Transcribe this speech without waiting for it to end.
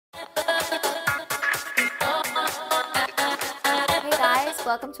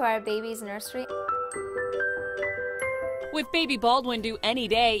Welcome to our baby's nursery. With baby Baldwin due any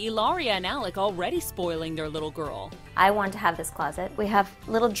day, Hilaria and Alec already spoiling their little girl. I want to have this closet. We have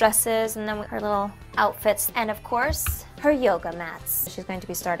little dresses and then her little outfits and of course her yoga mats. She's going to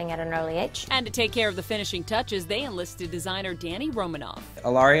be starting at an early age. And to take care of the finishing touches, they enlisted designer Danny Romanoff.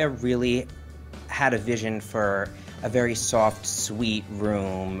 Hilaria really had a vision for a very soft, sweet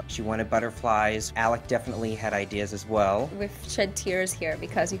room. She wanted butterflies. Alec definitely had ideas as well. We've shed tears here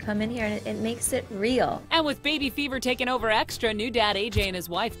because you come in here and it makes it real. And with baby fever taking over extra, new dad AJ and his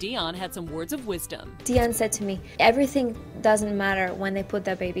wife Dion had some words of wisdom. Dion said to me, everything doesn't matter when they put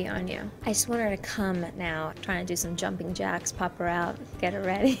that baby on you. I just want her to come now, trying to do some jumping jacks, pop her out, get her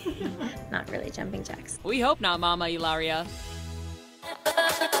ready. Not really jumping jacks. We hope not, Mama Hilaria.